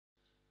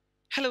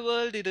Hello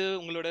world, இது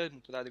உங்களோட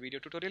 30வது video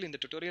tutorial. இந்த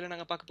டியூட்டோரியல்ல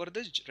நாங்க பார்க்க போறது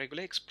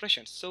regular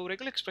expressions. So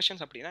regular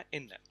expressions அப்படின்னா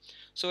என்ன?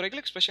 ஸோ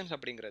ரெகுலர் எக்ஸ்பிரஷன்ஸ்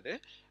அப்படிங்கிறது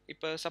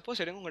இப்போ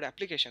சப்போஸ் எடுங்க உங்களோட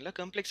அப்ளிகேஷனில்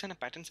காம்ப்ளெக்ஸான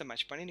பேட்டர்ன்ஸை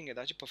மேட்ச் பண்ணி நீங்கள்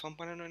ஏதாச்சும் பெர்ஃபார்ம்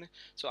பண்ணணும்னு.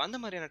 ஸோ அந்த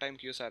மாதிரியான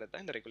டைமுக்கு யூஸ் ஆகிறது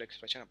தான் இந்த ரெகுலர்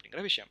எக்ஸ்பிரஷன்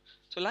அப்படிங்கிற விஷயம்.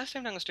 ஸோ லாஸ்ட்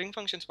டைம் நாங்கள் ஸ்ட்ரிங்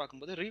ஃபங்க்ஷன்ஸ்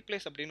பார்க்கும்போது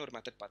ரீப்ளேஸ் அப்படின்னு ஒரு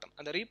மெத்தட் பார்த்தோம்.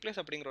 அந்த ரீப்ளேஸ்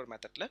அப்படிங்கிற ஒரு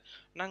மெத்தடில்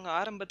நாங்கள்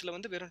ஆரம்பத்தில்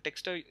வந்து வெறும்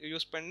டெக்ஸ்ட்டை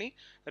யூஸ் பண்ணி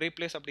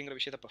ரீப்ளேஸ் அப்படிங்கிற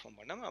விஷயத்தை பெர்ஃபார்ம்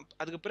பண்ணோம்.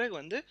 அதுக்கு பிறகு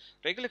வந்து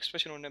ரெகுலர்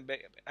எக்ஸ்பிரஷன் ஒன்று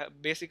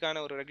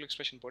பேசிக்கான ஒரு ரெகுலர்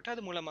எக்ஸ்பிரஷன் போட்டு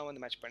அது மூலமாக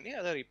வந்து மேட்ச் பண்ணி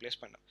அதை ரீப்ளேஸ்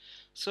பண்ணோம்.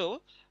 ஸோ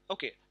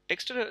ஓகே,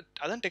 டெக்ஸ்ட்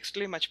அதான்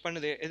டெக்ஸ்ட்லேயே மேட்ச்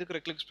பண்ணுது, எதுக்கு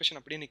ரெகுலர் எக்ஸ்பிரஷன்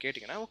அப்படின்னு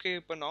கேட்டிங்கன்னா, ஓகே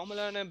இப்போ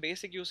நார்மலான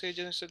பேசிக்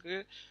யூசேஜஸுக்கு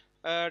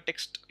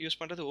டெக்ஸ்ட் யூஸ்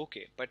பண்ணுறது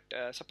ஓகே. பட்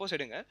சப்போஸ்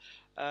எடுங்க,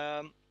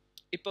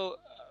 இப்போ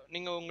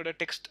நீங்கள் உங்களோட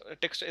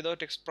டெக்ஸ்ட் ஏதோ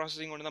டெக்ஸ்ட்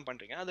ப்ராசஸிங் ஒன்று தான்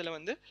பண்ணுறீங்க, அதில்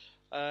வந்து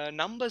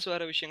நம்பர்ஸ்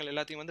வர விஷயங்கள்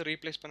எல்லாத்தையும் வந்து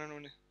ரீப்ளேஸ்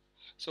பண்ணணும்னு.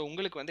 ஸோ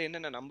உங்களுக்கு வந்து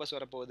என்னென்ன நம்பர்ஸ்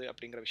வரப்போகுது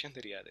அப்படிங்கிற விஷயம்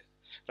தெரியாது,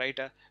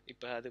 ரைட்டா?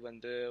 இப்போ அது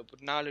வந்து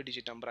 4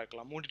 டிஜிட் நம்பராக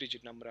இருக்கலாம், 3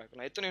 டிஜிட் நம்பராக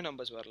இருக்கலாம், எத்தனையோ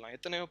நம்பர்ஸ் வரலாம்,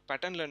 எத்தனையோ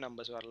பேட்டர்னில்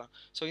நம்பர்ஸ் வரலாம்.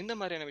 ஸோ இந்த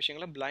மாதிரியான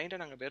விஷயங்களை பிளைண்டாக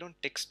நாங்கள் வெறும்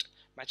டெக்ஸ்ட்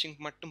மேட்சிங்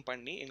மட்டும்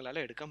பண்ணி எங்களால்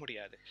எடுக்க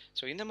முடியாது.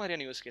 ஸோ இந்த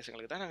மாதிரியான யூஸ்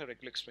கேஸுங்களுக்கு தான் நாங்கள்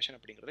ரெகுலர் எக்ஸ்பிரஷன்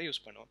அப்படிங்கிறத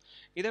யூஸ் பண்ணுவோம்.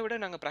 இதை விட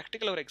நாங்கள்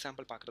ப்ராக்டிக்கல் ஒரு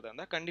எக்ஸாம்பிள் பார்க்குறதா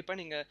இருந்தால், கண்டிப்பாக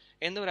நீங்கள்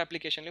எந்த ஒரு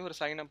அப்ளிகேஷன்லேயும் ஒரு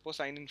சைன் அப்போ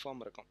சைன் இன்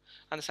ஃபார்ம் இருக்கும்.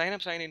 அந்த சைன்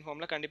அப் சைன் இன்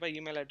ஃபார்மில் கண்டிப்பாக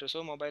இமெயில்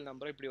அட்ரஸோ மொபைல்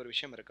நம்பரோ இப்படி ஒரு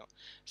விஷயம் இருக்கும்.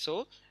 ஸோ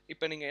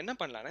இப்போ நீங்கள் என்ன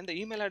பண்ணலாம்னா, இந்த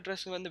இமெயில்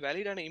அட்ரஸ் வந்து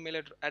வேலிடான இமெயில்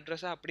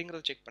அட்ரஸா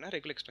அப்படிங்கிறத செக் பண்ண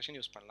ரெகுலர் எக்ஸ்பிரஷன்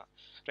யூஸ் பண்ணலாம்.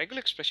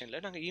 ரெகுலர்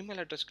எக்ஸ்பிரஷனில் நாங்கள்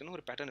இமெயில் அட்ரஸ்க்குன்னு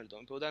ஒரு பேட்டர்ன்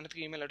எழுதுவோம். இப்போ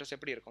உதாரணத்துக்கு இமெயில் அட்ரஸ்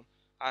எப்படி இருக்கும்?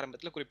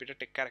 ஆரம்பத்தில்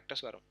குறிப்பிட்ட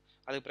கேரக்டர்ஸ் வரும்,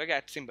 அதுக்கு பிறகு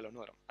அட் சிம்பிள்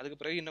ஒன்று வரும், அதுக்கு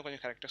பிறகு இன்னும்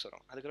கொஞ்சம் கேரக்டர்ஸ்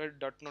வரும், அதுக்கு பிறகு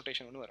டாட்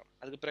நோட்டேஷன் ஒன்று வரும்,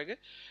 அதுக்கு பிறகு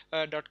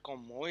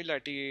 .comஓ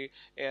இல்லாட்டி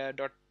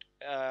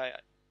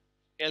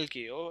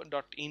 .lkஓ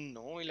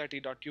 .inஓ இல்லாட்டி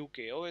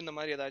 .ukஓ இந்த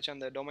மாதிரி ஏதாச்சும்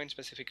அந்த டொமைன்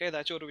ஸ்பெசிஃபிக்காக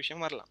ஏதாச்சும் ஒரு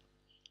விஷயம் வரலாம்,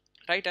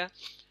 ரைட்டா?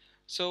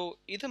 ஸோ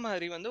இது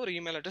மாதிரி வந்து ஒரு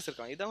இமெயில் அட்ரஸ்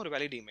இருக்காங்க, இதுதான் ஒரு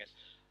வேலிட் இமெயில்,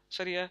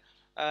 சரியா?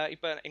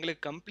 இப்போ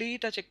எங்களுக்கு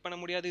கம்ப்ளீட்டாக செக் பண்ண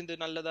முடியாது இது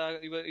நல்லதா,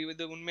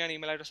 இது உண்மையான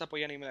இமெயில் அட்ரஸாக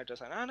பொய்யான இமெயில்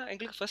அட்ரஸா. ஆனால்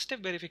எங்களுக்கு ஃபர்ஸ்ட்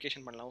ஸ்டெப்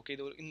வெரிஃபிகேஷன் பண்ணலாம், ஓகே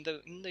இது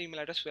இந்த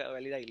இமெயில் அட்ரஸ்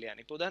வேலிடா இல்லையா.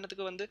 இப்போ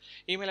உதாரணத்துக்கு வந்து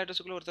இமெயில்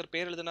அட்ரஸுக்குள்ள ஒருத்தர்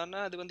பேர்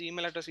எழுதுனாருன்னா அது வந்து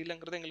இமெயில் அட்ரஸ்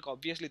இல்லைங்கிறது எங்களுக்கு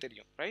ஆப்வியஸ்லி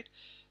தெரியும், ரைட்?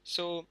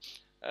 ஸோ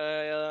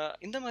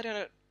இந்த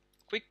மாதிரியான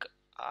குவிக்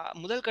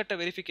முதல் கட்ட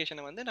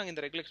வெரிஃபிகேஷனை வந்து நாங்கள்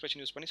இந்த ரெகுலர்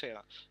எக்ஸ்பிரஷன் யூஸ் பண்ணி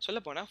செய்யலாம்.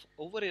 சொல்லப்போனால்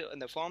ஒவ்வொரு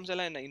அந்த ஃபார்ம்ஸ்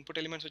எல்லாம் என்ன இன்புட்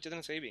எலிமெண்ட்ஸ் வச்சு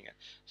தான் செய்வீங்க.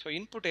 ஸோ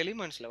இன்புட்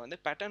எலிமெண்ட்ஸில் வந்து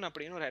பேட்டர்ன்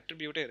அப்படின்னு ஒரு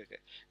அட்ரிபியூட்டே இருக்குது.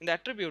 இந்த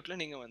அட்ரிபியூட்டில்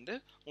நீங்கள் வந்து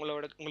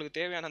உங்களுக்கு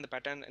தேவையான அந்த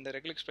பேட்டர்ன், இந்த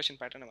ரெகுலர் எக்ஸ்பிரஷன்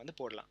பேட்டர்னை வந்து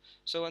போடலாம்.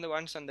 ஸோ வந்து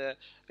ஒன்ஸ் அந்த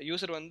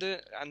யூசர் வந்து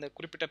அந்த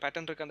குறிப்பிட்ட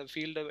பேட்டர்ன் இருக்க அந்த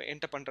ஃபீல்டை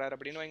என்டர் பண்ணுறாரு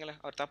அப்படின்னு வைங்களேன்,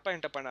 அவர் தப்பாக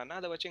என்டர்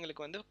பண்ணார்னா அதை வச்சு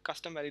எங்களுக்கு வந்து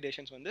கஸ்டம்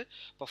வேலிடேஷன்ஸ் வந்து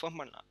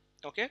பெர்ஃபார்ம் பண்ணலாம்.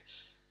 ஓகே,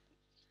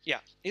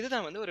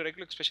 இதுதான் வந்து ஒரு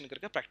ரெகுலர் எக்ஸ்பிரஷனுக்கு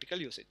இருக்க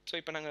ப்ராக்டிக்கல் யூசேஜ். ஸோ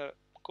இப்போ நாங்கள்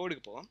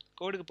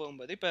கோடுக்கு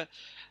போகும்போது இப்போ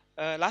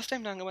லாஸ்ட்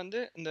டைம் நாங்கள் வந்து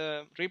இந்த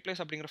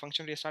ரீப்ளேஸ் அப்படிங்கிற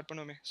function start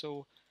பண்ணுவோமே. So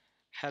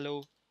hello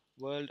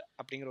world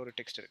அப்படிங்கிற ஒரு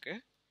டெக்ஸ்ட் இருக்குது,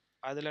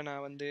 அதில்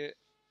நான் வந்து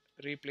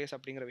ரீப்ளேஸ்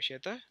அப்படிங்கிற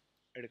விஷயத்த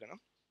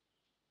எடுக்கணும்.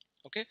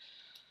 Okay,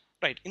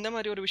 right. இந்த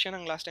மாதிரி ஒரு விஷயம்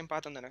நாங்கள் லாஸ்ட் டைம்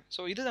பார்த்தோம் தானே.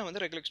 ஸோ இதுதான்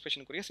வந்து ரெகுலர்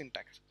எக்ஸ்பிரஷனுக்குரிய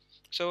சின்டாக்ஸ்.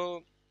 ஸோ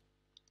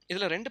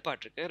இதில் 2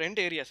 பார்ட் இருக்குது,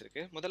 2 ஏரியாஸ்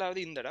இருக்குது.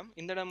 முதலாவது இந்த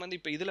இடம் வந்து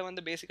இப்போ இதில்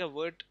வந்து பேசிக்காக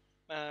வேர்ட்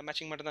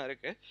மேட்சிங் மட்டும் தான்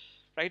இருக்குது,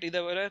 ரைட்? இதை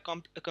விட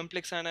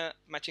காம்ப்ளெக்ஸான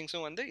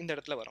மேட்சிங்ஸும் வந்து இந்த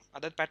இடத்துல வரும்,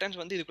 அதாவது பேட்டர்ன்ஸ்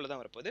வந்து இதுக்குள்ளே தான்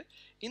வரப்போகுது.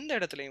 இந்த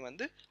இடத்துலையும்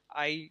வந்து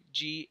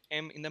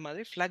IGM இந்த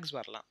மாதிரி ஃப்ளாக்ஸ்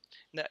வரலாம்.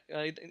 இந்த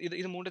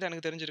இது மூணு தான்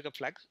எனக்கு தெரிஞ்சிருக்க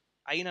ஃப்ளாக்ஸ்.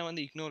 ஐனா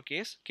வந்து இக்னோர்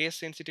கேஸ்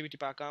சென்சிட்டிவிட்டி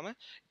பார்க்காம,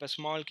 இப்போ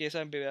ஸ்மால்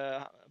கேஸாக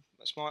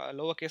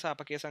லோவர் கேஸாக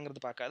அப்பர்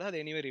கேஸாங்கிறது பார்க்காது,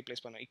 அது எனிவே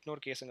ரீப்ளேஸ் பண்ணும்.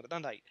 இக்னோர் கேஸுங்கிறது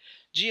அந்த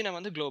ஜீனை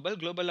வந்து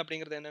குளோபல்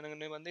அப்படிங்கிறது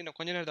என்னென்னு வந்து இன்னும்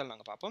கொஞ்ச நேரத்தில்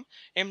நாங்கள் பார்ப்போம்.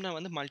 எம்னா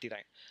வந்து மல்டி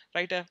லைன்,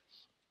 ரைட்டா?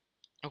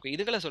 ஓகே,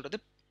 இதுகளை சொல்கிறது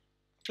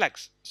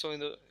ஃப்ளாக்ஸ். ஸோ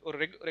இது ஒரு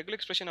ரெகுலர்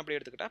எக்ஸ்பிரஷன் அப்படி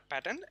எடுத்துக்கிட்டால்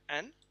பேட்டர்ன்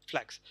அண்ட்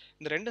ஃப்ளாக்ஸ்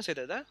இந்த ரெண்டும்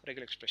சேர்த்தது தான்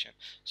ரெகுலர் எக்ஸ்பிரஷன்.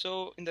 ஸோ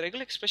இந்த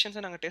ரெகுலர்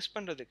எக்ஸ்பிரஷன்ஸை நாங்கள் டெஸ்ட்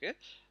பண்ணுறதுக்கு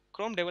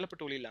க்ரோம் டெவலப்பர்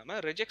டூல் இல்லாமல்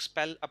ரெஜெக்ஸ்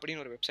ஸ்பெல்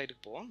அப்படின்னு ஒரு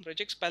வெப்சைட்டுக்கு போவோம்.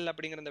 ரெஜெக்ஸ் ஸ்பெல்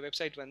அப்படிங்கிற அந்த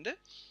வெப்சைட் வந்து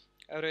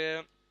ஒரு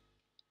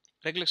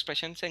ரெகுலர்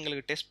எக்ஸ்பிரஷன்ஸை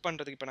எங்களுக்கு டெஸ்ட்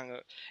பண்ணுறதுக்கு, இப்போ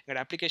நாங்கள்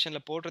எங்களோட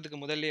அப்ளிகேஷனில் போடுறதுக்கு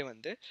முதல்லே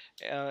வந்து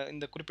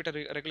இந்த குறிப்பிட்ட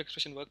ரெகுலர்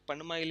எக்ஸ்பிரஷன் ஒர்க்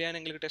பண்ணுமா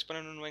இல்லையான்னு எங்களுக்கு டெஸ்ட்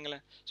பண்ணணும்னு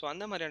வைங்களேன். ஸோ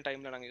அந்த மாதிரியான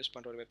டைமில் நாங்கள் யூஸ்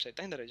பண்ணுற ஒரு வெப்சைட்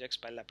தான் இந்த ரெஜெக்ஸ்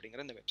ஸ்பெல்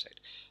அப்படிங்கிற இந்த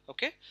வெப்சைட்.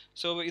 ஓகே,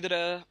 ஸோ இதில்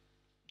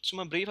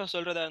சும்மா ப்ரீஃபாக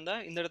சொல்கிறதா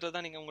இருந்தால் இந்த இடத்துல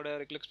தான் நீங்கள் உங்களோட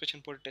ரெகுலர்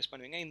எக்ஸ்பிரஷன் போட்டு டெஸ்ட்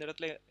பண்ணுவீங்க. இந்த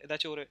இடத்துல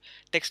ஏதாச்சும் ஒரு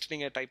டெக்ஸ்ட்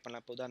நீங்கள் டைப்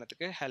பண்ணலாம். இப்போ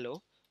உதாரணத்துக்கு hello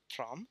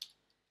from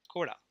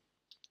Kota,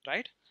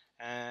 right?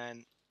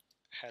 And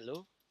hello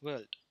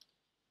world.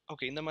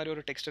 Okay, இந்த மாதிரி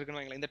ஒரு டெக்ஸ்ட் இருக்குன்னு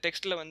வைங்களேன். இந்த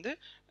டெக்ஸ்ட்டில் வந்து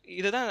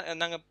இதுதான்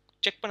நாங்கள்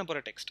செக் பண்ண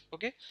போகிற டெக்ஸ்ட்.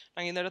 ஓகே,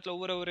 நாங்கள் இந்த இடத்துல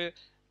ஒவ்வொரு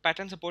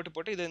பேட்டர்ன்ஸை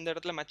போட்டு இது இந்த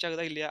இடத்துல மேட்ச்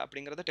ஆகுதா இல்லையா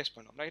அப்படிங்கிறத டெஸ்ட்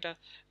பண்ணோம், ரைட்டா?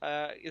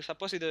 இது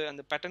சப்போஸ் இது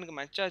அந்த பேட்டர்னுக்கு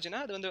மேட்ச்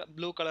ஆச்சுன்னா அது வந்து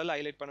ப்ளூ கலரில்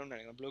ஹைலைட் பண்ணணும்னு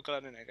நினைக்கிறேன். ப்ளூ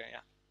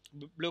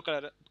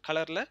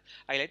கலரில்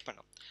ஹைலைட்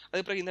பண்ணோம்.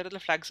 அதுக்கு பிறகு இந்த இடத்துல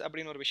ஃப்ளாக்ஸ்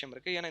அப்படின்னு ஒரு விஷயம்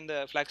இருக்குது. ஏன்னா இந்த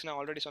ஃப்ளாக்ஸ் நான்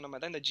ஆல்ரெடி சொன்ன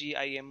மாதிரி தான் இந்த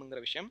GIMங்கிற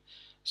விஷயம்.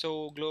 ஸோ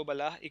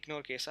குளோபலாக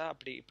இக்னோர் கேஸாக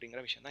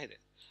அப்படிங்கிற விஷயம் தான் இது,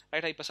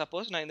 ரைட்டா? இப்போ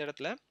சப்போஸ் நான் இந்த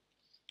இடத்துல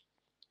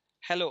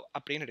ஹலோ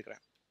அப்படின்னு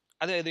எடுக்கிறேன்,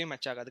 அது எதுவும்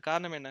மேட்ச் ஆகாது.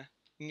 காரணம் என்ன?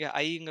 இங்கே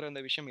ஐங்கிற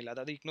அந்த விஷயம் இல்லை,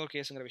 அதாவது இக்னோர்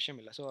கேஸுங்கிற விஷயம்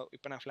இல்லை. ஸோ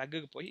இப்போ நான்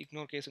ஃப்ளாக்குக்கு போய்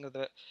இக்னோர்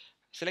கேஸுங்கிறத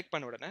செலக்ட்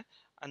பண்ண உடனே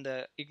அந்த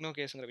இக்னோர்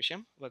கேஸுங்கிற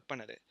விஷயம் ஒர்க்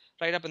பண்ணுது,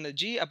 ரைட்? அப்போ இந்த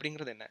G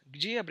அப்படிங்கிறது என்ன?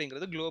 G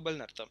அப்படிங்கிறது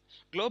குளோபல்னு அர்த்தம்.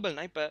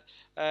 குளோபல்னா இப்போ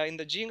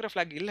இந்த ஜிங்கிற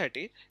ஃப்ளாக்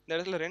இல்லாட்டி இந்த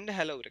இடத்துல 2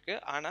 ஹலோ இருக்குது,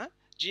 ஆனால்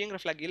ஜிங்கிற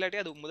ஃப்ளாக் இல்லாட்டி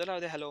அது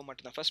முதலாவது ஹலோ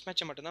மட்டும்தான், ஃபர்ஸ்ட்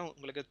மேட்சை மட்டும்தான்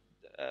உங்களுக்கு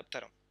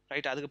தரும்.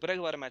 ரைட், அதுக்கு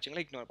பிறகு வர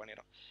மேட்சிங்களை இக்னோர்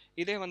பண்ணிடும்.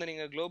 இதே வந்து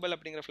நீங்கள் குளோபல்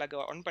அப்படிங்கிற ஃப்ளாக்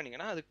ஆன்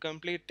பண்ணிங்கன்னா அது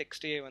கம்ப்ளீட்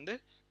டெக்ஸ்டையே வந்து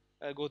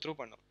கோ த்ரூ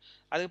பண்ணும்.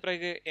 அதுக்கு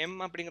பிறகு எம்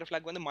அப்படிங்கிற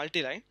ஃப்ளாக் வந்து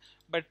மல்டி லைன்.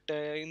 பட்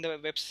இந்த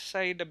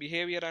வெப்சைட்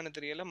பிஹேவியரானு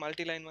தெரியல,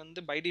 மல்டி லைன் வந்து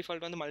பை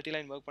டிஃபால்ட் வந்து மல்டி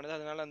லைன் ஒர்க் பண்ணுது.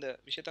 அதனால அந்த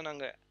விஷயத்தை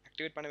நாங்கள்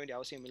ஆக்டிவேட் பண்ண வேண்டிய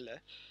அவசியம் இல்லை.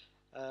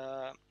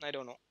 ஐ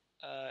டோன்ட் நோ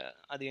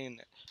அது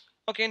ஏன்னு.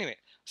 ஓகே, எனிவே,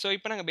 ஸோ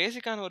இப்போ நாங்கள்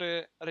பேசிக்கான ஒரு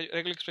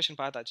ரெகுலர் எக்ஸ்பிரஷன்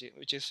பார்த்தாச்சு,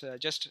 விச் இஸ்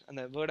ஜஸ்ட்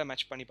அந்த வேர்டை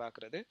மேட்ச் பண்ணி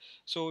பார்க்குறது.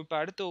 ஸோ இப்போ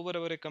அடுத்து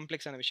ஒவ்வொரு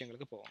கம்ப்ளெக்ஸான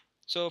விஷயங்களுக்கு போவோம்.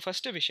 ஸோ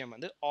ஃபஸ்ட்டு விஷயம்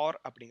வந்து ஆர்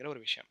அப்படிங்கிற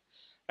ஒரு விஷயம்.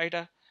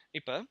 ரைட்டா?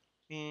 இப்போ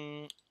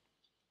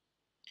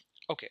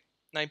ஓகே,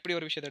 நான் இப்படி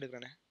ஒரு விஷயத்தை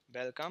எடுக்கிறேனே,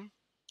 வெல்கம்,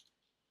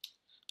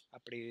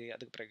 அப்படி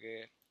அதுக்கு பிறகு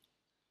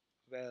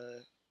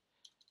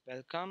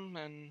welcome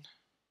and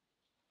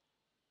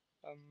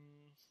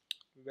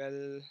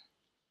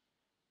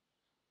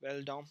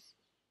வெல்டாம்.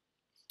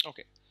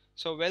 Okay,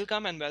 so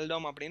welcome and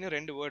வெல்டாம் அப்படின்னு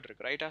 2 வேர்ட்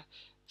இருக்குது. ரைட்டா?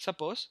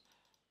 சப்போஸ்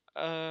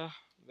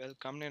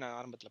வெல்கம்னு நான்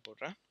ஆரம்பத்தில்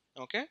போடுறேன்.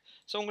 ஓகே,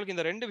 ஸோ உங்களுக்கு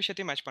இந்த 2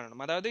 விஷயத்தையும் மேட்ச்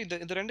பண்ணணும். அதாவது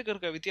இது ரெண்டுக்கு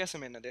இருக்க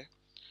வித்தியாசம் என்னது?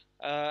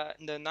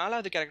 இந்த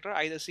 4வது கேரக்டர்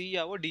ஐதர்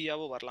சியாவோ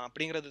டியாவோ வரலாம்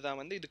அப்படிங்கிறது தான்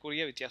வந்து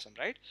இதுக்குரிய வித்தியாசம்.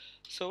 ரைட்?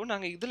 ஸோ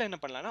நாங்கள் இதில் என்ன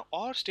பண்ணலாம்னா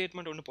ஆர்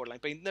ஸ்டேட்மெண்ட் ஒன்று போடலாம்.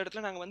 இப்போ இந்த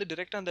இடத்துல நாங்கள் வந்து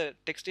டிரெக்டாக அந்த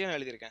டெக்ஸ்ட்டே நான்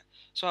எழுதியிருக்கேன்.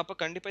 ஸோ அப்போ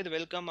கண்டிப்பாக இது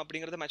வெல்கம்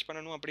அப்படிங்கிறத மேட்ச்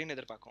பண்ணணும் அப்படின்னு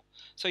எதிர்பார்க்கும்.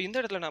 ஸோ இந்த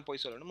இடத்துல நான்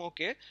போய் சொல்லணும்,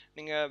 ஓகே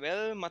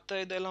நீங்கள்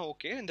மற்ற இதெல்லாம்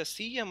ஓகே, இந்த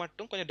சியை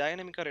மட்டும் கொஞ்சம்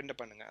டைனமிக்காக ரெண்டு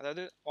பண்ணுங்கள்.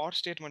 அதாவது ஆர்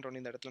ஸ்டேட்மெண்ட்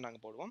ஒன்று இந்த இடத்துல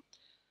நாங்கள் போடுவோம்.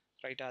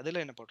 ரைட்டா?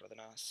 அதில் என்ன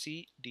போடுறதுனா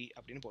சிடி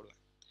அப்படின்னு போடுவேன்.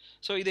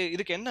 ஸோ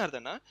இதுக்கு என்ன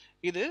அர்த்தம்னா,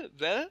 இது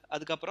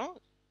அதுக்கப்புறம்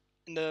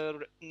இந்த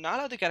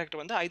 4வது கேரக்டர்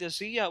வந்து ஐதர்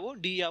சியாவோ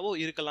டியாவோ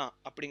இருக்கலாம்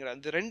அப்படிங்கிற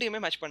இந்த ரெண்டையுமே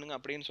மேட்ச் பண்ணுங்க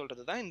அப்படின்னு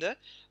சொல்றது தான் இந்த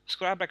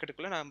ஸ்கொயர்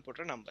ப்ராக்கெட்டுக்குள்ள நான்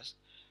போடுற நம்பர்ஸ்.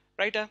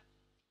 ரைட்டா?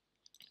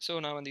 ஸோ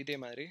நான் வந்து இதே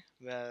மாதிரி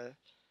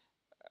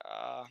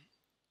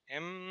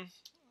எம்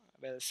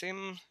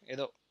சிம்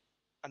ஏதோ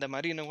அந்த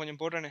மாதிரி இன்னும்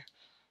கொஞ்சம் போடுறேனே,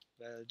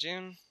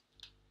 ஜிம்.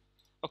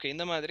 ஓகே,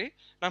 இந்த மாதிரி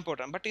நான்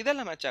போடுறேன். பட்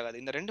இதெல்லாம் மேட்ச் ஆகாது,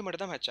 இந்த 2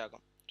 மட்டும் தான் மேட்ச்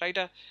ஆகும்.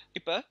 ரைட்டா?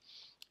 இப்போ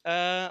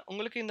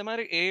உங்களுக்கு இந்த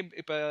மாதிரி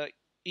இப்போ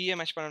இஏ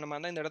மேட்ச் பண்ணணுமா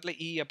இருந்தால் இந்த இடத்துல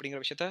இ அப்படிங்கிற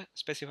விஷயத்த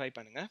ஸ்பெசிஃபை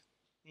பண்ணுங்க.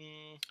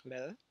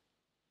 வெல்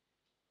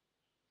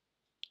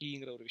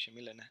ஈங்கிற ஒரு விஷயம்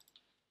இல்லைண்ணே.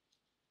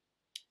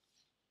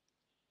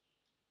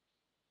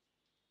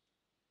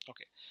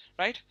 Okay,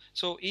 right.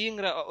 ஸோ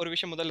ஈங்கிற ஒரு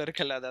விஷயம் முதல்ல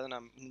இருக்குல்ல, அதாவது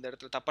நான் இந்த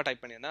இடத்துல தப்பாக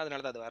டைப் பண்ணியிருந்தேன்,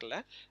 அதனால தான் அது வரல.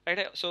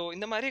 ரைட்? ஸோ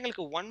இந்த மாதிரி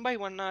எங்களுக்கு 1 by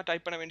 1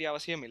 டைப் பண்ண வேண்டிய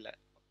அவசியம் இல்லை.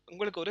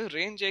 உங்களுக்கு ஒரு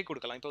ரேஞ்சே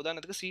கொடுக்கலாம். இப்போ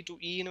உதாரணத்துக்கு சி டு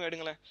ஈன்னு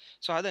எடுங்களேன்.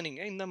 ஸோ அதை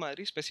நீங்கள் இந்த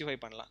மாதிரி ஸ்பெசிஃபை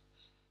பண்ணலாம்.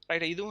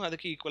 ரைட்? இதுவும்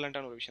அதுக்கு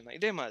ஈக்குவலண்ட்டான ஒரு விஷயம் தான்.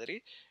 இதே மாதிரி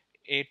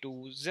A to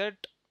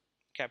Z,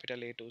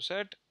 capital A to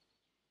Z.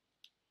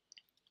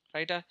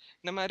 ரைட்டா?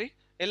 இந்த மாதிரி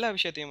எல்லா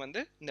விஷயத்தையும்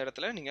வந்து இந்த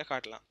இடத்துல நீங்கள்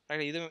காட்டலாம்.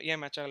 ரைட்? இது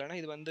ஏன் மேட்ச் ஆகலைன்னா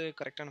இது வந்து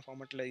கரெக்டான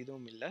ஃபார்மெட்டில்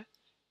இதுவும் இல்லை.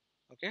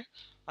 ஓகே,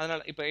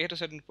 அதனால் இப்போ ஏ டு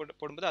செட்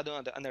போடும்போது அதுவும்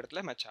அந்த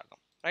இடத்துல மேட்ச்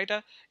ஆகும். ரைட்டா?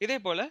 இதே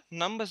போல்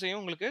நம்பர்ஸையும்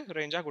உங்களுக்கு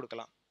ரேஞ்சாக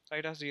கொடுக்கலாம்.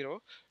 ரைட்டா? 0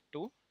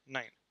 to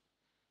 9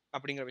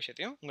 அப்படிங்கிற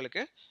விஷயத்தையும்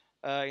உங்களுக்கு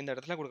இந்த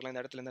இடத்துல கொடுக்கலாம்.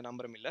 இந்த இடத்துல எந்த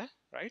நம்பரும் இல்லை.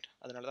 ரைட்?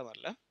 அதனால தான்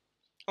வரல.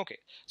 ஓகே,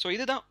 ஸோ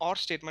இதுதான் ஆர்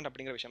ஸ்டேட்மெண்ட்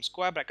அப்படிங்கிற விஷயம்.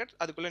 ஸ்கொயர் ப்ராக்கெட்,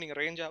 அதுக்குள்ளே நீங்கள்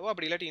ரேஞ்சாவோ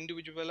அப்படி இல்லாட்டி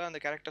இண்டிவிஜுவலாக அந்த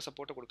கேரக்டர்ஸை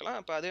போட்டு கொடுக்கலாம்.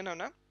 அப்போ அது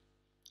என்னென்னா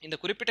இந்த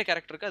குறிப்பிட்ட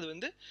கேரக்டருக்கு அது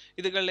வந்து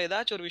இதுகளில்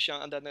ஏதாச்சும் ஒரு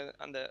விஷயம் அந்த அந்த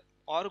அந்த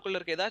ஆறுக்குள்ளே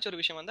இருக்க ஏதாச்சும் ஒரு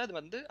விஷயம் வந்து அது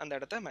வந்து அந்த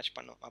இடத்த மேட்ச்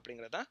பண்ணும்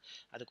அப்படிங்கிறது தான்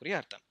அதுக்குரிய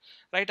அர்த்தம்.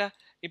 ரைட்டா?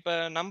 இப்போ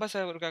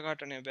நம்பர்ஸை ஒருக்கா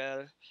காட்டுறேன்.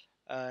 வெல்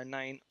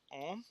 9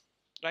 ஆம்.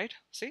 ரைட்?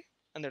 சி,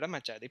 அந்த இடம்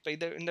மேட்ச் ஆகுது. இப்போ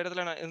இந்த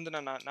இடத்துல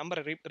நான்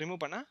நம்பரை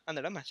ரிமூவ் பண்ணால்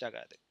அந்த இடம் மேட்ச்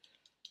ஆகாது.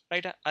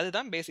 ரைட்டா?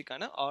 அதுதான்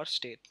பேசிக்கான R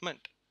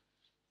statement.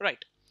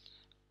 Right?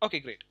 Okay,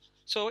 great.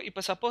 So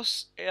இப்போ சப்போஸ்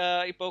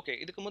இப்போ ஓகே,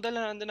 இதுக்கு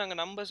முதல்ல வந்து நாங்கள்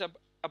நம்பர்ஸ்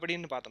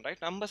அப்படின்னு பார்த்தோம்.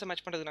 ரைட்? நம்பர்ஸை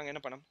மேட்ச் பண்ணுறது நாங்கள்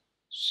என்ன பண்ணோம்?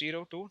 0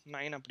 to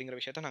 9 அப்படிங்கிற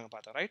விஷயத்த நாங்கள்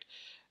பார்த்தோம். ரைட்?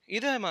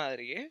 இதே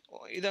மாதிரியே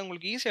இதை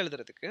உங்களுக்கு ஈஸியாக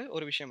எழுதுறதுக்கு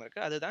ஒரு விஷயம்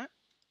இருக்குது, அதுதான்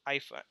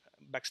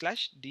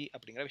 /d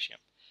அப்படிங்கிற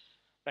விஷயம்.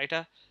 ரைட்டா?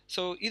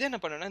 ஸோ இது என்ன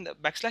பண்ணணும்னா, இந்த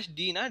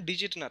 /dனா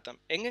டிஜிட்னு அர்த்தம்.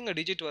 எங்கெங்கே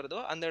டிஜிட் வருதோ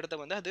அந்த இடத்த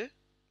வந்து அது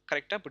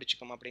கரெக்டாக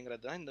பிடிச்சிக்கும்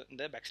அப்படிங்கிறது தான்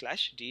இந்த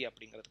 /d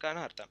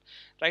அப்படிங்கிறதுக்கான அர்த்தம்.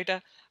 ரைட்டா?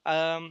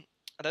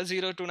 அதாவது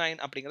 0 to 9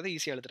 அப்படிங்கிறது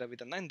ஈஸியாக எழுதுகிற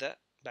விதம் தான் இந்த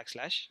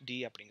 /d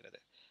அப்படிங்கிறது.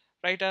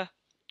 ரைட்டா?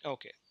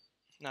 ஓகே,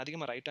 நான்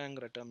அதிகமாக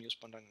ரைட்டாங்கிற டேர்ம் யூஸ்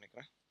பண்ணுறேன்னு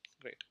நினைக்கிறேன்.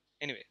 கிரேட்.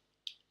 எனிவே,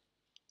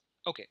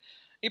 ஓகே,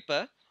 இப்போ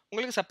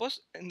உங்களுக்கு சப்போஸ்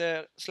இந்த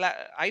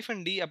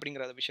 -d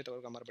அப்படிங்கிற விஷயத்தை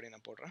ஒரு மறுபடியும்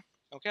நான் போடுறேன்.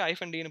 ஓகே,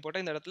 -dன்னு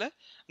போட்டால் இந்த இடத்துல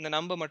இந்த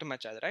நம்பர் மட்டும்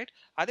மேட்ச் ஆகுது. ரைட்?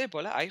 அதே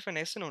போல்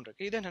 -sன்னு ஒன்று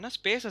இருக்குது. இது என்னென்னா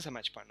ஸ்பேசஸை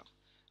மேட்ச் பண்ணும்.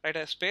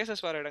 ரைட்டா?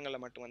 ஸ்பேசஸ் வர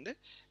இடங்களில் மட்டும் வந்து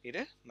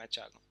இது மேட்ச்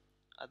ஆகும்.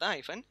 அதுதான்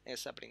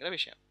 -s அப்படிங்கிற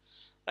விஷயம்.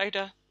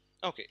 ரைட்டா?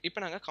 ஓகே, இப்போ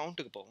நாங்கள்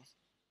கவுண்ட்டுக்கு போவோம்.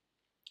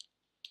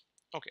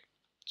 ஓகே,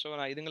 ஸோ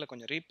நான் இதுங்களை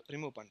கொஞ்சம்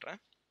ரிமூவ் பண்ணுறேன்.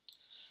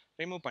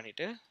 ரிமூவ்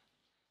பண்ணிவிட்டு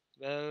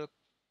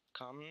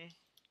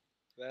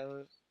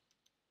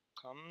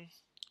வெல்கம்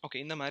ஓகே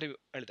இந்த மாதிரி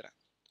எழுதுறேன்.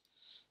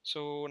 ஸோ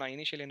நான்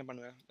இனிஷியலி என்ன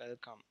பண்ணுவேன்,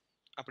 வெல்கம்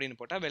அப்படின்னு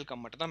போட்டால்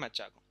வெல்கம் மட்டும் தான்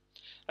மேட்ச் ஆகும்.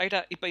 ரைட்டா?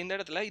 இப்போ இந்த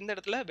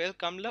இடத்துல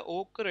வெல்கமில்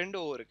ஓக்கு 2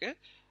 ஓ இருக்குது.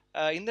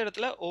 இந்த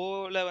இடத்துல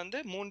ஓவில் வந்து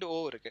 3 ஓ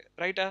இருக்குது.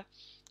 ரைட்டா?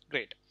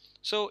 கிரேட்.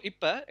 ஸோ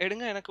இப்போ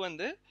எடுங்க, எனக்கு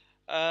வந்து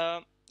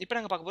இப்போ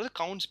நாங்கள் பார்க்க போது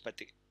கவுண்ட்ஸ்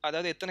பற்றி,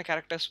 அதாவது எத்தனை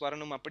கேரக்டர்ஸ்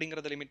வரணும்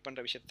அப்படிங்கிறத லிமிட்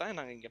பண்ணுற விஷயத்தை தான்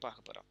நாங்கள் இங்கே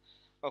பார்க்க போகிறோம்.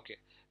 ஓகே,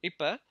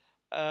 இப்போ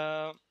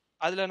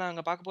அதில்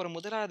நாங்கள் பார்க்க போகிற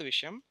முதலாவது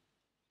விஷயம்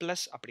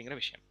ப்ளஸ் அப்படிங்கிற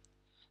விஷயம்.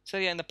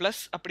 சரியா? இந்த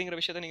ப்ளஸ் அப்படிங்கிற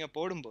விஷயத்த நீங்கள்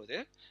போடும்போது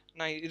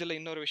நான் இதில்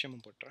இன்னொரு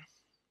விஷயமும் போட்டுறேன்.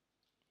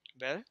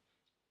 வேர்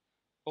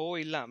ஓ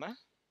இல்லாமல்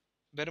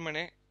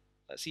வெறுமனே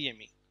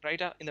சிஎம்இ,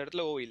 ரைட்டா? இந்த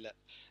இடத்துல ஓ இல்லை,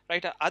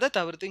 ரைட்டா? அதை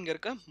தவிர்த்து இங்கே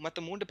இருக்க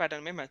மற்ற 3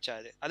 பேட்டர்னுமே மேட்ச்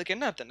ஆகுது. அதுக்கு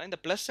என்ன அர்த்தம்னா இந்த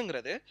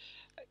ப்ளஸ்ங்கிறது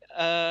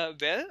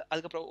வெல்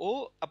அதுக்கப்புறம் ஓ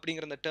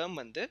அப்படிங்கிற அந்த டேர்ம்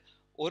வந்து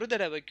ஒரு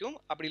தடவைக்கும்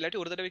அப்படி இல்லாட்டி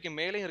ஒரு தடவைக்கு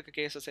மேலே இருக்க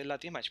கேசஸ்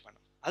எல்லாத்தையும் மேட்ச்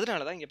பண்ணும்.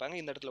 அதனால தான் இங்கே பாருங்க,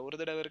 இந்த இடத்துல ஒரு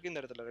தடவை இருக்குது,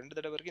 இந்த இடத்துல 2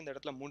 தடவை இருக்குது, இந்த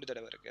இடத்துல 3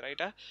 தடவை இருக்குது,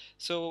 ரைட்டா?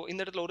 ஸோ இந்த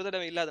இடத்துல ஒரு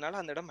தடவை இல்லாதனால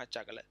அந்த இடம் மேட்ச்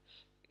ஆகலை.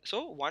 ஸோ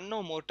ஒன் ஓ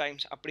மோர்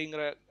டைம்ஸ்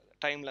அப்படிங்கிற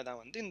டைமில் தான்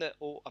வந்து இந்த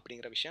ஓ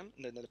அப்படிங்கிற விஷயம்,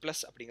 இந்த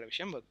ப்ளஸ் அப்படிங்கிற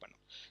விஷயம் ஒர்க்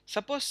பண்ணும்.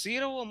 சப்போஸ்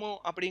 0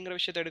 அப்படிங்கிற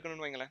விஷயத்தை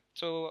எடுக்கணும்னு வைங்களேன்.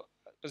 ஸோ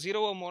இப்போ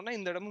 0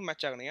 இந்த இடமும்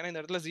மேட்ச் ஆகணும், ஏன்னா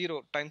இந்த இடத்துல 0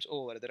 டைம்ஸ் ஓ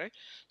வருது, ரைட்?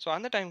 ஸோ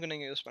அந்த டைமுக்கு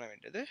நீங்கள் யூஸ் பண்ண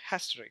வேண்டியது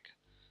ஹேஸ்ட்ரிக்,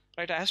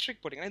 ரைட்டா?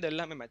 ஹேஸ்ட்ரிக் போட்டிங்கன்னா இது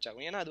எல்லாமே மேட்ச்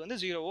ஆகும், ஏன்னா அது வந்து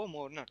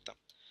 0 அர்த்தம்,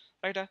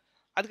 ரைட்டா?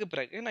 அதுக்கு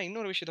பிறகு நான்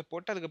இன்னொரு விஷயத்தை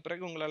போட்டு அதுக்கு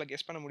பிறகு உங்களால்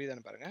கெஸ் பண்ண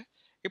முடியுதான்னு பாருங்கள்.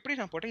 எப்படி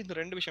நான் போட்டேன், இந்த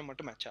 2 விஷயம்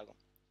மட்டும் மேட்ச் ஆகும்.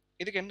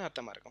 இதுக்கு என்ன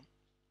அர்த்தமாக இருக்கும்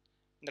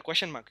இந்த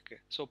கொஷன் மார்க்குக்கு?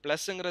 ஸோ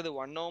ப்ளஸ்ங்கிறது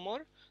 1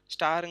 மோர்,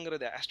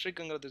 ஸ்டாருங்கிறது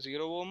ஆஸ்ட்ரிக்குங்கிறது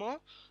 0 மோர்,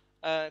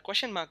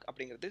 கொஷன் மார்க்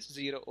அப்படிங்கிறது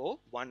 0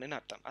 1ன்னு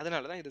அர்த்தம்.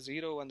 அதனால தான் இது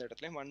 0 வந்த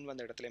இடத்துலையும் 1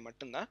 வந்த இடத்துலையும்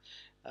மட்டும்தான்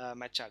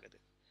மேட்ச் ஆகுது,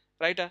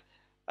 ரைட்டா?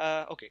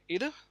 ஓகே,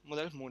 இது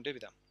முதல் 3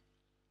 விதம்.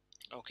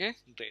 Okay,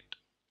 great,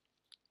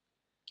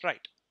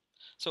 right.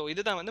 ஸோ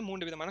இதுதான் வந்து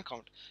 3 விதமான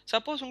கவுண்ட்.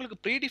 சப்போஸ் உங்களுக்கு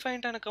ப்ரீ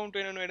டிஃபைன்டான கவுண்ட்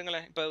வேணும்னு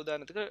எடுங்களேன். இப்போ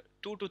உதாரணத்துக்கு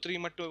 2 to 3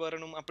 மட்டும்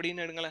வரணும்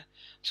அப்படின்னு எடுங்களேன்.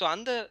 ஸோ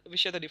அந்த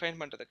விஷயத்தை டிஃபைன்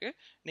பண்ணுறதுக்கு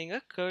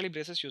நீங்கள் கேர்லி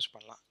பிரேசஸ் யூஸ்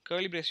பண்ணலாம்.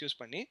 கேர்லி பிரேஸ் யூஸ்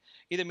பண்ணி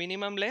இது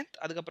மினிமம் லென்த்,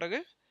 அதுக்கு பிறகு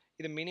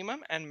இது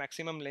மினிமம் அண்ட்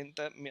மேக்ஸிமம்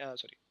லென்த்தை,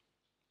 சாரி,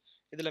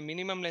 இதில்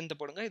மினிமம் லென்த்தை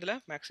போடுங்க, இதில்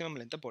மேக்ஸிமம்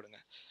லென்த்தை போடுங்க,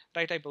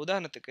 ரைட்டா? இப்போ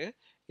உதாரணத்துக்கு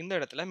இந்த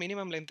இடத்துல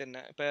மினிமம் லென்த் என்ன?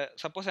 இப்போ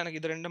சப்போஸ் எனக்கு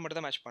இது 2 மட்டும்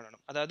தான் மேட்ச்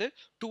பண்ணணும், அதாவது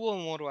 2 or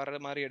more வர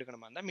மாதிரி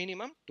எடுக்கணுமா இருந்தால்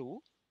மினிமம் 2,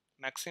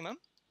 மேக்ஸிமம்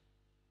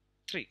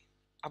 3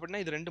 அப்படின்னா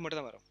இது 2 மட்டும்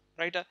தான் வரும்,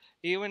 ரைட்டா?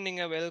 ஈவன்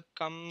நீங்கள்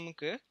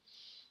வெல்கம்க்கு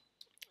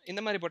இந்த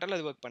மாதிரி போட்டாலும்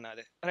அது ஒர்க்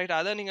பண்ணாது, ரைட்?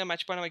 அதை நீங்கள்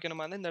மேட்ச் பண்ண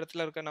வைக்கணுமா இருந்தால் இந்த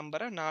இடத்துல இருக்க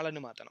நம்பரை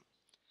 4ன்னு மாற்றணும்,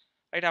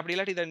 ரைட்? அப்படி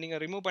இல்லாட்டி இதை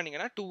நீங்கள் ரிமூவ்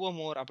பண்ணீங்கன்னா 2 or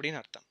more அப்படின்னு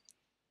அர்த்தம்,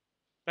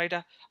 ரைட்டா?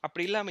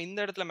 அப்படி இல்லாமல் இந்த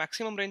இடத்துல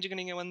மேக்ஸிமம் ரேஞ்சுக்கு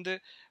நீங்கள் வந்து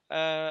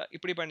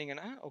இப்படி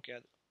பண்ணீங்கன்னா ஓகே,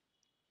 அது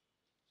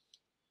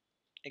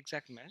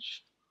எக்ஸாக்ட் மேட்ச்,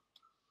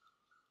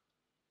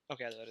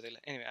 ஓகே, அது வருது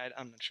இல்லை, anyway I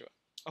am not sure.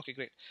 Okay,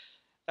 great,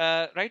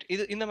 right?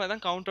 இது இந்த மாதிரி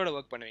தான் கவுண்டோட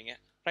ஒர்க் பண்ணுவீங்க,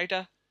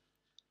 ரைட்டா?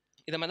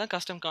 இதை மாதிரி தான்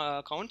கஸ்டம்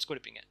கவுண்ட்ஸ்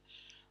கொடுப்பீங்க.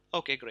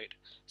 Okay, great.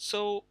 ஸோ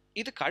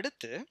இதுக்கு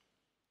அடுத்து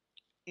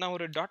நான்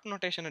ஒரு டாட்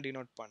நோட்டேஷனை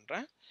டினோட்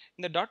பண்ணுறேன்.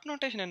 இந்த டாட்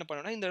நோட்டேஷன் என்ன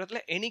பண்ணுன்னா இந்த இடத்துல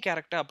எனி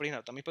கேரக்டர் அப்படின்னு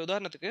அர்த்தம். இப்போ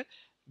உதாரணத்துக்கு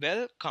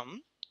வெல்கம்,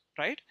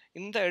 ரைட்?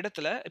 இந்த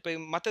இடத்துல இப்போ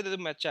மற்றது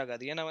எதுவும் மேட்ச்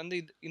ஆகாது, ஏன்னா வந்து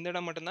இந்த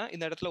இடம் மட்டும்தான்,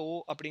 இந்த இடத்துல ஓ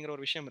அப்படிங்கிற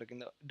ஒரு விஷயம் இருக்குது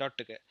இந்த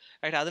டாட்டுக்கு,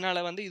 ரைட்?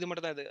 அதனால வந்து இது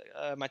மட்டும் தான் இது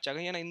மேட்ச்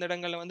ஆகும், ஏன்னா இந்த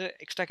இடங்களில் வந்து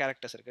எக்ஸ்ட்ரா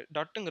கேரக்டர்ஸ் இருக்குது.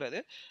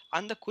 டாட்டுங்கிறது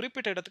அந்த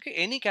குறிப்பிட்ட இடத்துக்கு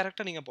எனி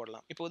கேரக்டர் நீங்கள்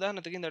போடலாம். இப்போ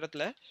உதாரணத்துக்கு இந்த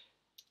இடத்துல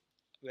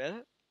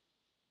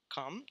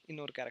வெல்கம்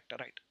இன்னொரு character,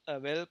 right?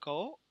 வெல்கோ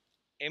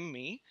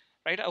ME,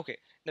 right? Okay,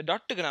 இந்த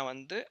டாட்டுக்கு நான்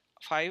வந்து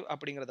 5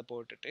 அப்படிங்கிறத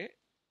போட்டுட்டு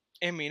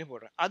எம்இன்னு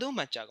போடுறேன், அதுவும்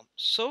மேட்ச் ஆகும்.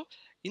 ஸோ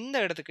இந்த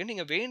இடத்துக்கு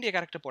நீங்கள் வேண்டிய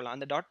கேரக்டர் போடலாம்.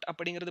 அந்த டாட்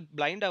அப்படிங்கிறது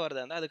பிளைண்டாக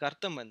வருதா இருந்தால் அதுக்கு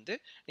அர்த்தம் வந்து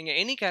நீங்கள்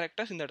எனி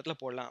கேரக்டர்ஸ் இந்த இடத்துல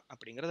போடலாம்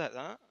அப்படிங்கிறது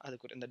தான்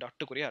அதுக்கு இந்த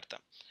டாட்டுக்குரிய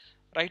அர்த்தம்,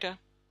 ரைட்டா?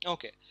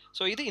 ஓகே,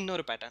 ஸோ இது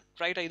இன்னொரு பேட்டர்ன்,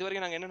 ரைட்டா? இது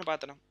வரைக்கும் நாங்கள் என்னென்னு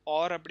பார்த்தோம்,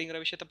 ஆர் அப்படிங்கிற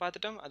விஷயத்த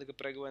பார்த்துட்டோம். அதுக்கு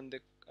பிறகு வந்து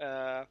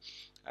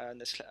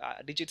இந்த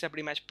டிஜிட்ஸ்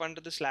எப்படி மேட்ச்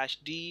பண்ணுறது,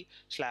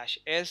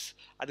 /d/s,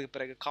 அதுக்கு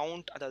பிறகு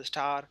கவுண்ட், அதாவது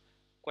ஸ்டார்,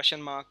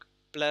 கொஷன் மார்க்,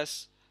 ப்ளஸ்,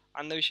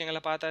 அந்த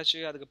விஷயங்களை பார்த்தாச்சு.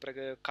 அதுக்கு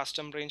பிறகு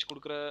கஸ்டம் ரேஞ்ச்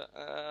கொடுக்குற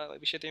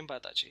விஷயத்தையும்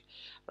பார்த்தாச்சு,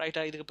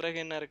 ரைட்டா? இதுக்கு பிறகு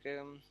என்ன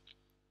இருக்குது?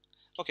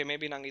 ஓகே,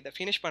 மேபி நாங்கள் இதை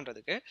ஃபினிஷ்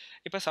பண்ணுறதுக்கு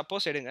இப்போ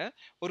சப்போஸ் எடுங்க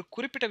ஒரு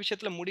குறிப்பிட்ட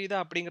விஷயத்தில் முடியுதா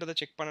அப்படிங்கிறத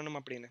செக் பண்ணணும்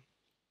அப்படின்னு.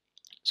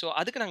 ஸோ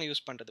அதுக்கு நாங்கள்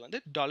யூஸ் பண்ணுறது வந்து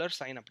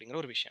 $sign அப்படிங்கிற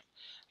ஒரு விஷயம்,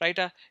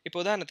 ரைட்டா? இப்போ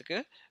உதாரணத்துக்கு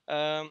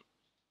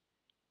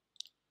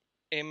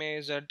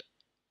எம்ஏசட்,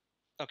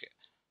 ஓகே,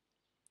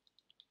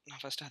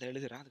 நான் ஃபஸ்ட்டு அதை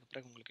எழுதுகிறேன், அதுக்கு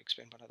பிறகு உங்களுக்கு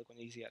எக்ஸ்பிளைன் பண்ணுறது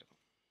கொஞ்சம் ஈஸியாக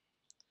இருக்கும்,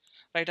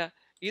 ரைட்டா?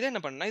 இதை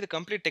என்ன பண்ணால் இது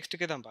கம்ப்ளீட்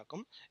டெக்ஸ்ட்டுக்கே தான்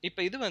பார்க்கும்.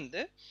 இப்போ இது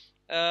வந்து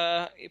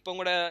இப்போ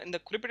உங்களோட இந்த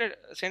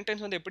குறிப்பிட்ட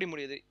சென்டென்ஸ் வந்து எப்படி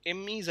முடியுது,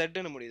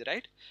 எம்இசட்னு முடியுது,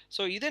 ரைட்?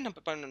 ஸோ இதை என்ன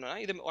பண்ணணும்னா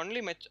இது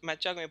ஒன்லி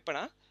மேட்ச் ஆகும்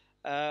எப்போனா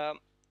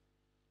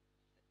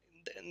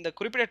இந்த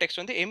குறிப்பிட்ட டெக்ஸ்ட்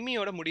வந்து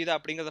எம்இயோட முடியுதா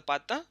அப்படிங்கிறத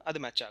பார்த்தா அது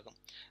மேட்ச் ஆகும்,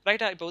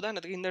 ரைட்டா? இப்போ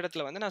உதாரணத்துக்கு இந்த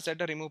இடத்துல வந்து நான்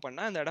செட்டை ரிமூவ்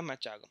பண்ணால் அந்த இடம்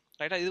மேட்ச் ஆகும்,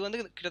 ரைட்டா? இது வந்து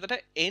கிட்டத்தட்ட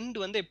எண்ட்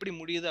வந்து எப்படி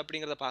முடியுது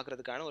அப்படிங்கிறத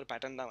பார்க்கறதுக்கான ஒரு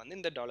பேட்டர்ன் தான் வந்து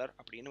இந்த $,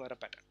 அப்படின்னு வர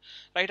பேட்டர்ன்,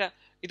 ரைட்டா?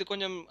 இது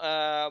கொஞ்சம்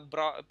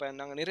இப்போ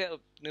நாங்கள்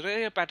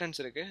நிறைய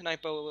பேட்டர்ன்ஸ் இருக்குது. நான்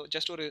இப்போ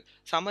ஜஸ்ட் ஒரு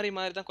சம்மரி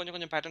மாதிரி தான்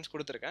கொஞ்சம் பேட்டர்ன்ஸ்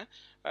கொடுத்துருக்கேன்.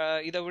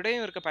 இதை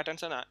விடையும் இருக்க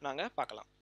பேட்டர்ன்ஸை நாங்கள் பார்க்கலாம்.